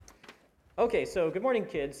Okay, so good morning,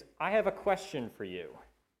 kids. I have a question for you.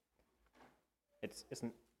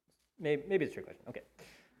 Maybe it's a trick question. Okay.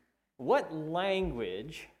 What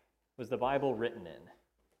language was the Bible written in?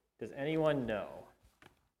 Does anyone know?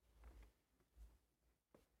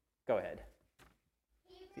 Go ahead.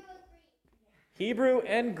 Hebrew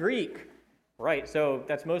and Greek. Right, so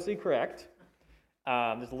that's mostly correct.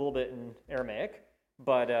 There's a little bit in Aramaic,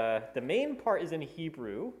 but the main part is in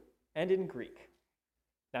Hebrew and in Greek.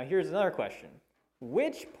 Now here's another question.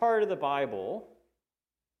 Which part of the Bible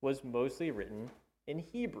was mostly written in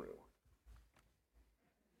Hebrew?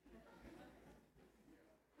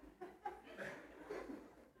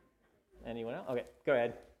 Anyone else? Okay, go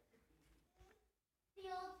ahead. The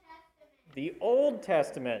Old Testament. The Old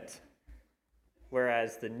Testament,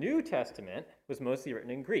 whereas the New Testament was mostly written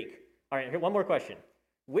in Greek. All right, here, one more question.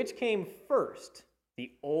 Which came first, the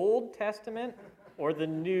Old Testament or the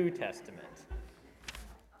New Testament?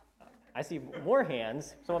 I see more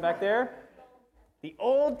hands. Someone back there? The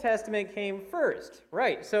Old Testament came first.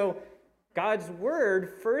 Right, so God's word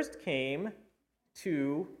first came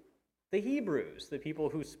to the Hebrews, the people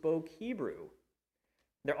who spoke Hebrew.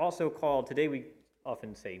 They're also called, today we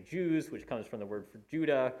often say Jews, which comes from the word for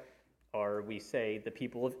Judah, or we say the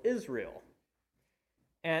people of Israel.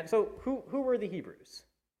 And so who were the Hebrews?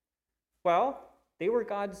 Well, they were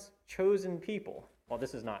God's chosen people. Well,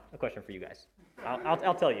 this is not a question for you guys.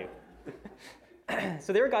 I'll tell you.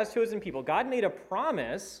 So they were God's chosen people. God made a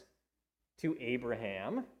promise to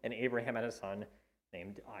Abraham, and Abraham had a son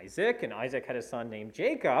named Isaac, and Isaac had a son named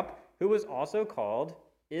Jacob, who was also called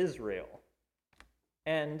Israel.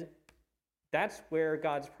 And that's where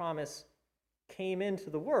God's promise came into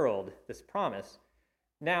the world, this promise.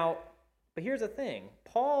 Now, but here's the thing.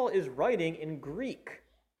 Paul is writing in Greek.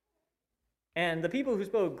 And the people who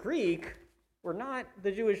spoke Greek were not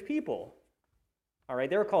the Jewish people. All right,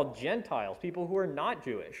 they were called Gentiles, people who are not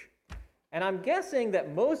Jewish. And I'm guessing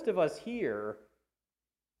that most of us here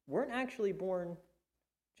weren't actually born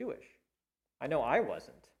Jewish. I know I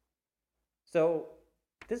wasn't. So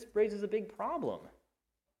this raises a big problem.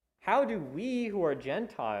 How do we who are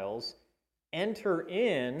Gentiles enter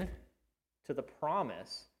in to the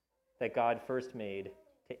promise that God first made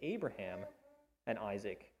to Abraham and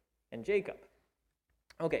Isaac and Jacob?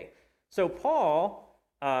 Okay, so Paul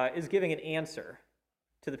is giving an answer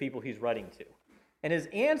to the people he's writing to. And his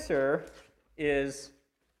answer is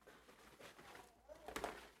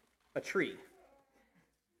a tree.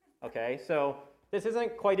 Okay, so this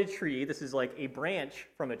isn't quite a tree. This is like a branch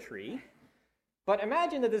from a tree. But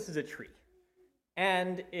imagine that this is a tree.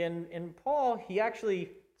 And in Paul, he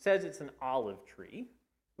actually says it's an olive tree,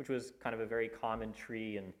 which was kind of a very common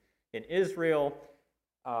tree in Israel.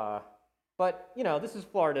 But, this is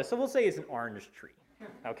Florida, so we'll say it's an orange tree.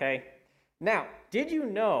 Okay? Now, did you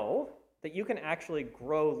know that you can actually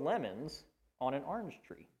grow lemons on an orange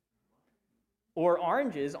tree? Or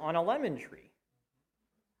oranges on a lemon tree?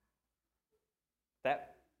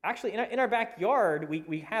 That actually, in our backyard,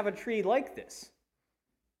 we have a tree like this.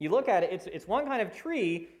 You look at it, it's one kind of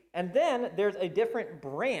tree, and then there's a different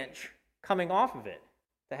branch coming off of it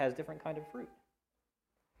that has different kind of fruit.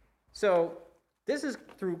 So this is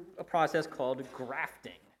through a process called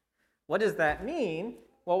grafting. What does that mean?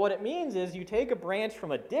 Well, what it means is you take a branch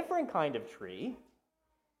from a different kind of tree,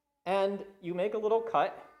 and you make a little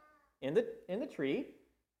cut in the tree,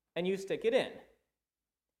 and you stick it in.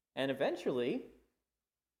 And eventually,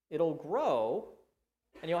 it'll grow,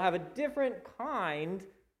 and you'll have a different kind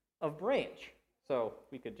of branch. So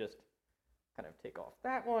we could just kind of take off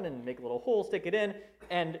that one and make a little hole, stick it in,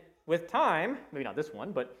 and with time, maybe not this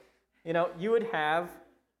one, but you would have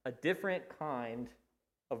a different kind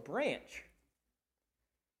of branch.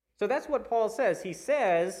 So that's what Paul says. He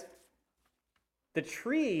says the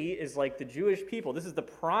tree is like the Jewish people. This is the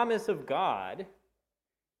promise of God,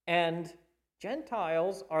 and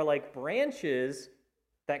Gentiles are like branches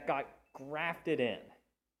that got grafted in.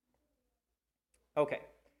 Okay,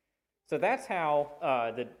 so that's how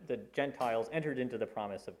the Gentiles entered into the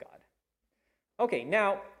promise of God. Okay,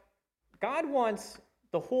 now, God wants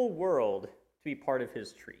the whole world to be part of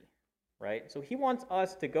his tree, right? So he wants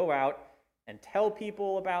us to go out and tell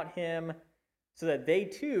people about him so that they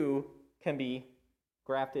too can be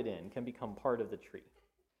grafted in, can become part of the tree.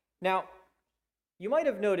 Now, you might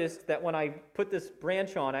have noticed that when I put this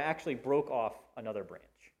branch on, I actually broke off another branch.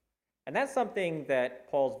 And that's something that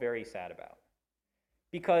Paul's very sad about.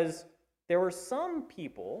 Because there were some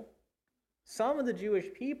people, some of the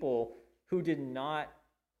Jewish people, who did not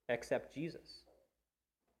accept Jesus.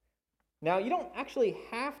 Now, you don't actually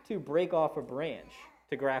have to break off a branch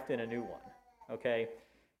to graft in a new one, okay?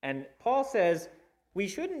 And Paul says we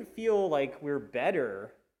shouldn't feel like we're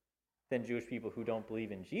better than Jewish people who don't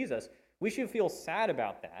believe in Jesus. We should feel sad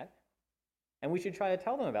about that, and we should try to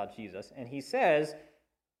tell them about Jesus. And he says,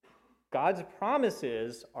 God's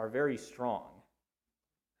promises are very strong.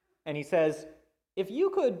 And he says, if you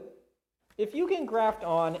can graft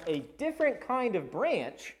on a different kind of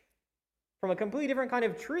branch from a completely different kind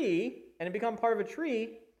of tree and it become part of a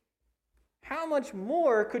tree, how much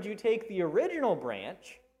more could you take the original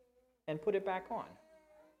branch and put it back on?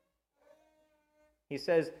 He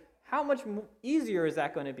says, how much easier is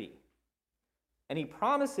that going to be? And he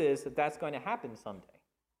promises that that's going to happen someday.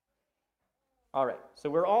 All right, so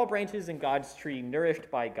we're all branches in God's tree, nourished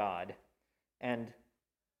by God. And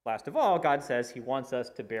last of all, God says he wants us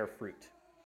to bear fruit.